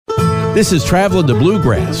This is Travelin' to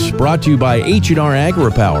Bluegrass, brought to you by H&R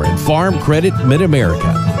Agri-Power and Farm Credit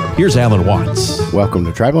Mid-America. Here's Alan Watts. Welcome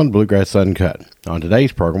to Travelin' to Bluegrass Uncut. On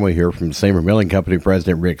today's program, we hear from Seimer Milling Company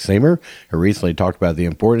President Rick Seimer, who recently talked about the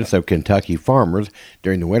importance of Kentucky farmers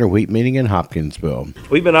during the winter wheat meeting in Hopkinsville.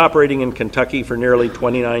 We've been operating in Kentucky for nearly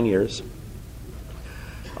 29 years.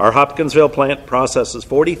 Our Hopkinsville plant processes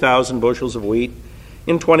 40,000 bushels of wheat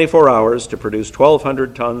in 24 hours to produce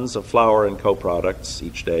 1,200 tons of flour and co-products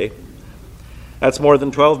each day. That's more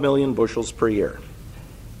than 12 million bushels per year,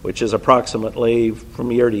 which is approximately,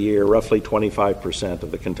 from year to year, roughly 25% of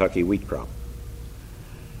the Kentucky wheat crop.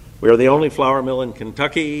 We are the only flour mill in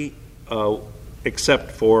Kentucky, except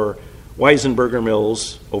for Weisenberger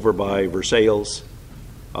Mills over by Versailles.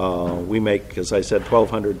 We make, as I said,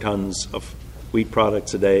 1,200 tons of wheat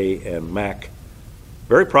products a day, and Mac,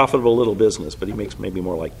 very profitable little business, but he makes maybe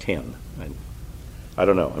more like 10. I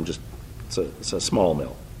don't know. It's a small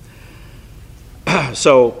mill.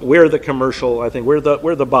 So we're the commercial. I think we're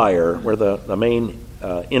the buyer. We're the main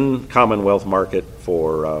in Commonwealth market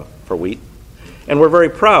for wheat, and we're very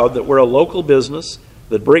proud that we're a local business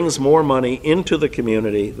that brings more money into the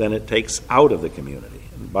community than it takes out of the community.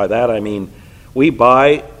 And by that I mean we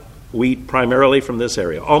buy wheat primarily from this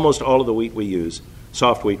area. Almost all of the wheat we use,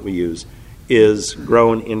 soft wheat we use, is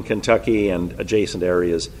grown in Kentucky and adjacent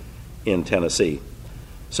areas in Tennessee.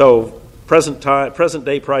 So present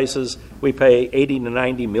day prices, we pay $80 to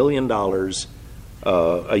 $90 million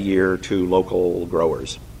a year to local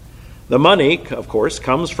growers. The money, of course,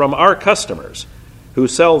 comes from our customers who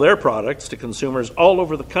sell their products to consumers all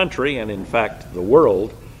over the country and, in fact, the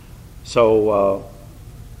world. So,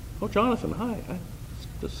 Jonathan, hi. I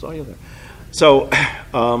just saw you there. So,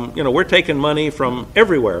 we're taking money from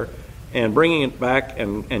everywhere and bringing it back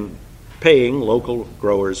and paying local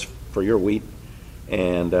growers for your wheat,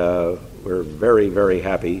 and we're very, very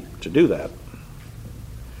happy to do that.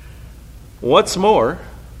 What's more,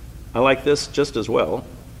 I like this just as well.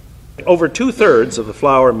 Over 2/3 of the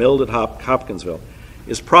flour milled at Hopkinsville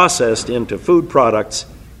is processed into food products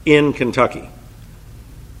in Kentucky.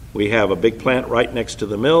 We have a big plant right next to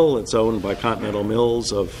the mill. It's owned by Continental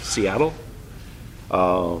Mills of Seattle.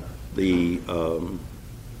 The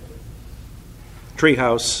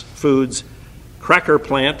Treehouse Foods cracker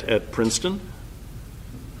plant at Princeton,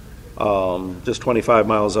 just 25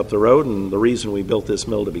 miles up the road, and the reason we built this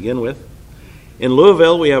mill to begin with. In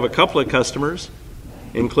Louisville, we have a couple of customers,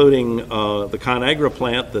 including the ConAgra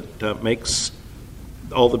plant that makes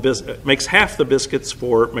makes half the biscuits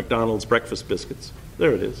for McDonald's breakfast biscuits.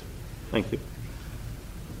 There it is. Thank you.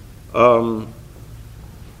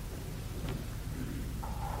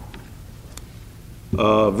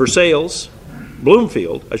 Versailles,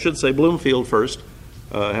 Bloomfield, I should say Bloomfield first,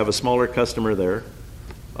 have a smaller customer there.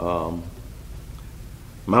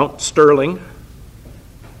 Mount Sterling,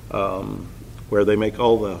 where they make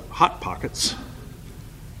all the Hot Pockets,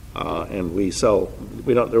 and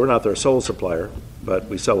we're not their sole supplier, but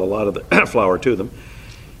we sell a lot of the flour to them.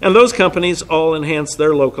 And those companies all enhance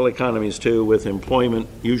their local economies too, with employment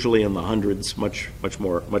usually in the hundreds, much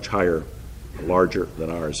higher, larger than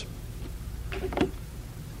ours.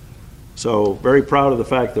 So very proud of the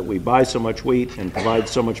fact that we buy so much wheat and provide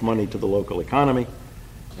so much money to the local economy,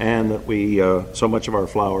 and that we so much of our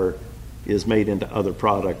flour is made into other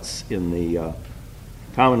products in the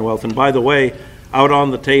Commonwealth. And by the way, out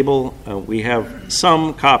on the table we have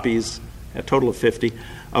some copies, a total of 50,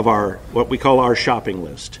 of what we call our shopping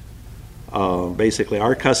list. Basically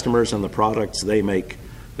our customers and the products they make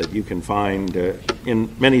that you can find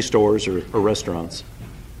in many stores or restaurants,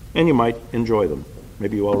 and you might enjoy them.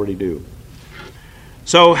 Maybe you already do.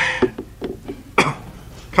 So,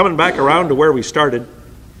 coming back around to where we started,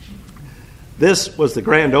 this was the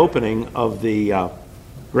grand opening of the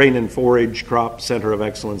Grain and Forage Crop Center of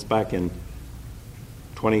Excellence back in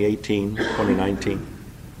 2018, 2019,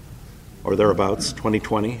 or thereabouts,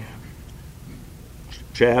 2020.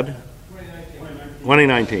 Chad?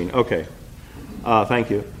 2019, okay. Thank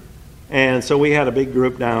you. And so we had a big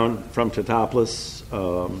group down from Teutopolis.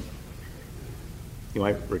 You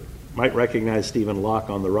might recognize Stephen Locke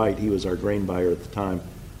on the right. He was our grain buyer at the time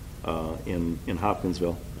in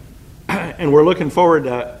Hopkinsville. And we're looking forward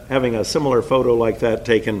to having a similar photo like that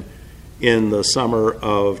taken in the summer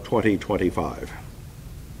of 2025.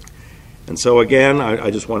 And so again, I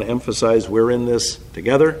just want to emphasize we're in this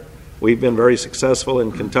together. We've been very successful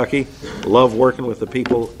in Kentucky. Love working with the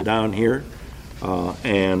people down here.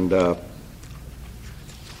 And I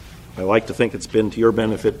like to think it's been to your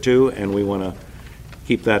benefit too, and we want to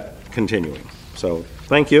keep that continuing. So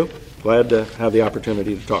thank you. Glad to have the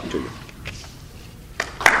opportunity to talk to you.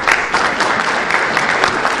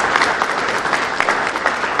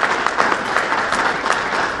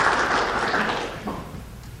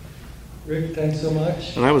 Curt. Thanks so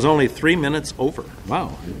much. And I was only 3 minutes over.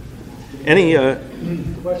 Wow. Any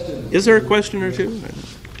questions? Is there a question or two?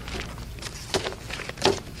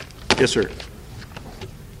 Yes, sir.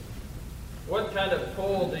 What kind of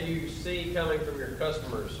pull do you see coming from your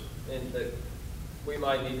customers and that we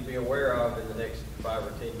might need to be aware of in the next 5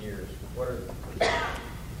 or 10 years? What are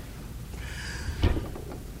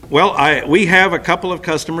Well, we have a couple of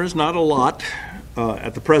customers, not a lot,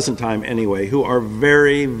 at the present time anyway, who are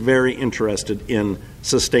very, very interested in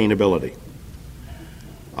sustainability.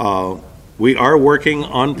 We are working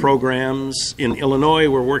on programs. In Illinois,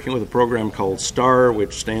 we're working with a program called STAR,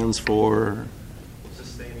 which stands for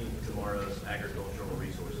Sustaining Tomorrow's Agricultural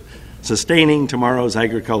Resources. Sustaining Tomorrow's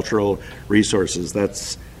Agricultural Resources.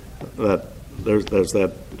 There's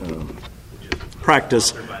that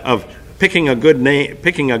practice of picking a good name,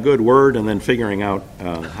 picking a good word, and then figuring out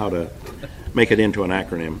how to make it into an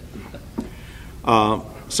acronym.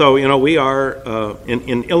 So, we are,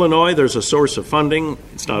 in Illinois, there's a source of funding,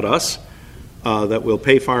 it's not us, that will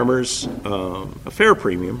pay farmers a fair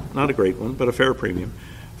premium, not a great one, but a fair premium,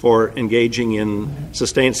 for engaging in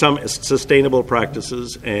some sustainable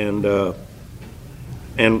practices and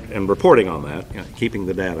reporting on that, keeping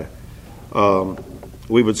the data.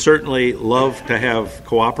 We would certainly love to have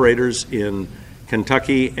cooperators in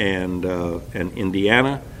Kentucky and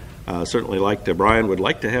Indiana. Certainly Brian would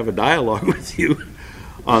like to have a dialogue with you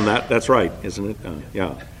on that. That's right, isn't it?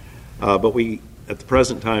 Yeah. But we, at the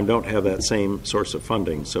present time, don't have that same source of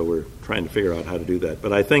funding, so we're trying to figure out how to do that.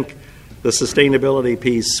 But I think the sustainability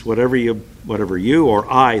piece, whatever you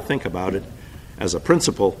or I think about it as a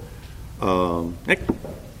principle, I've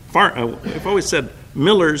always said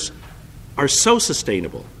millers are so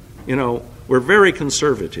sustainable. We're very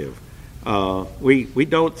conservative. We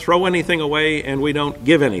don't throw anything away, and we don't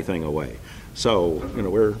give anything away. So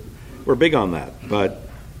we're big on that. But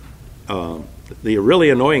the really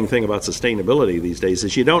annoying thing about sustainability these days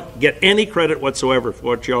is you don't get any credit whatsoever for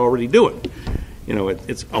what you're already doing.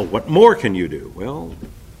 It's what more can you do? Well,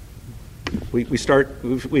 we've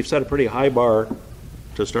set a pretty high bar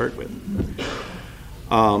to start with.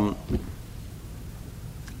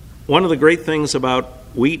 One of the great things about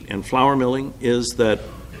wheat and flour milling is that,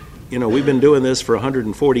 we've been doing this for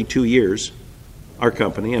 142 years. Our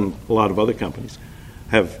company and a lot of other companies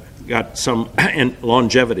have got some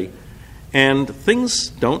longevity, and things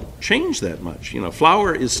don't change that much.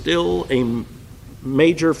 Flour is still a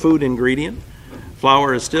major food ingredient.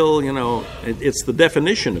 Flour is still, it's the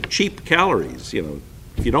definition of cheap calories.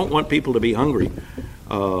 If you don't want people to be hungry,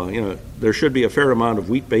 there should be a fair amount of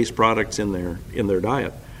wheat-based products in their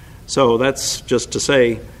diet. So that's just to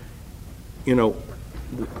say,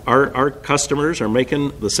 our customers are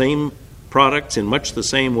making the same products in much the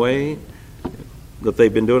same way that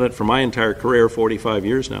they've been doing it for my entire career, 45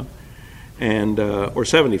 years now, and or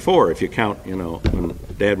 74 if you count, when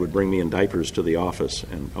Dad would bring me in diapers to the office,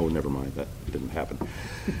 and never mind, that didn't happen.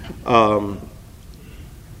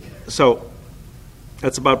 So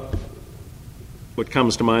that's about what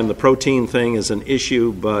comes to mind. The protein thing is an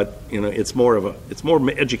issue, but it's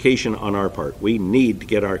more education on our part. We need to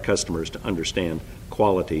get our customers to understand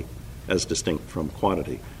quality as distinct from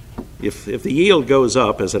quantity. If the yield goes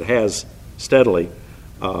up, as it has steadily,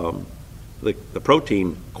 the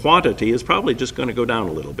protein quantity is probably just going to go down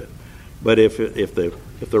a little bit. But if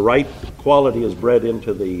the right quality is bred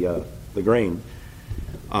into the grain,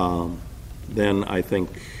 then I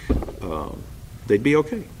think they'd be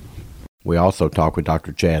okay. We also talked with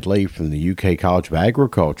Dr. Chad Lee from the UK College of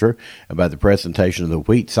Agriculture about the presentation of the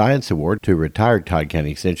Wheat Science Award to retired Todd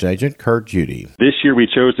County Extension Agent Curt Judy. This year we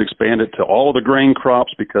chose to expand it to all the grain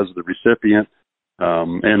crops because of the recipient.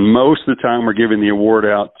 And most of the time we're giving the award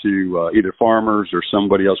out to either farmers or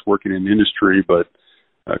somebody else working in the industry. But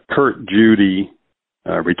Curt Judy,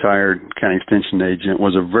 retired county extension agent,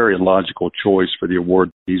 was a very logical choice for the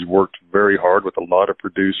award. He's worked very hard with a lot of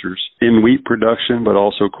producers in wheat production, but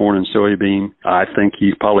also corn and soybean. I think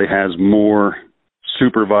he probably has more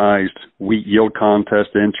supervised wheat yield contest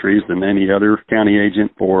entries than any other county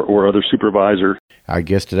agent or other supervisor. Our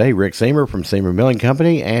guest today, Rick Seimer from Seimer Milling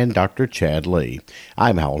Company, and Dr. Chad Lee.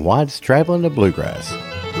 I'm Howell Watts, Travelin' the Bluegrass.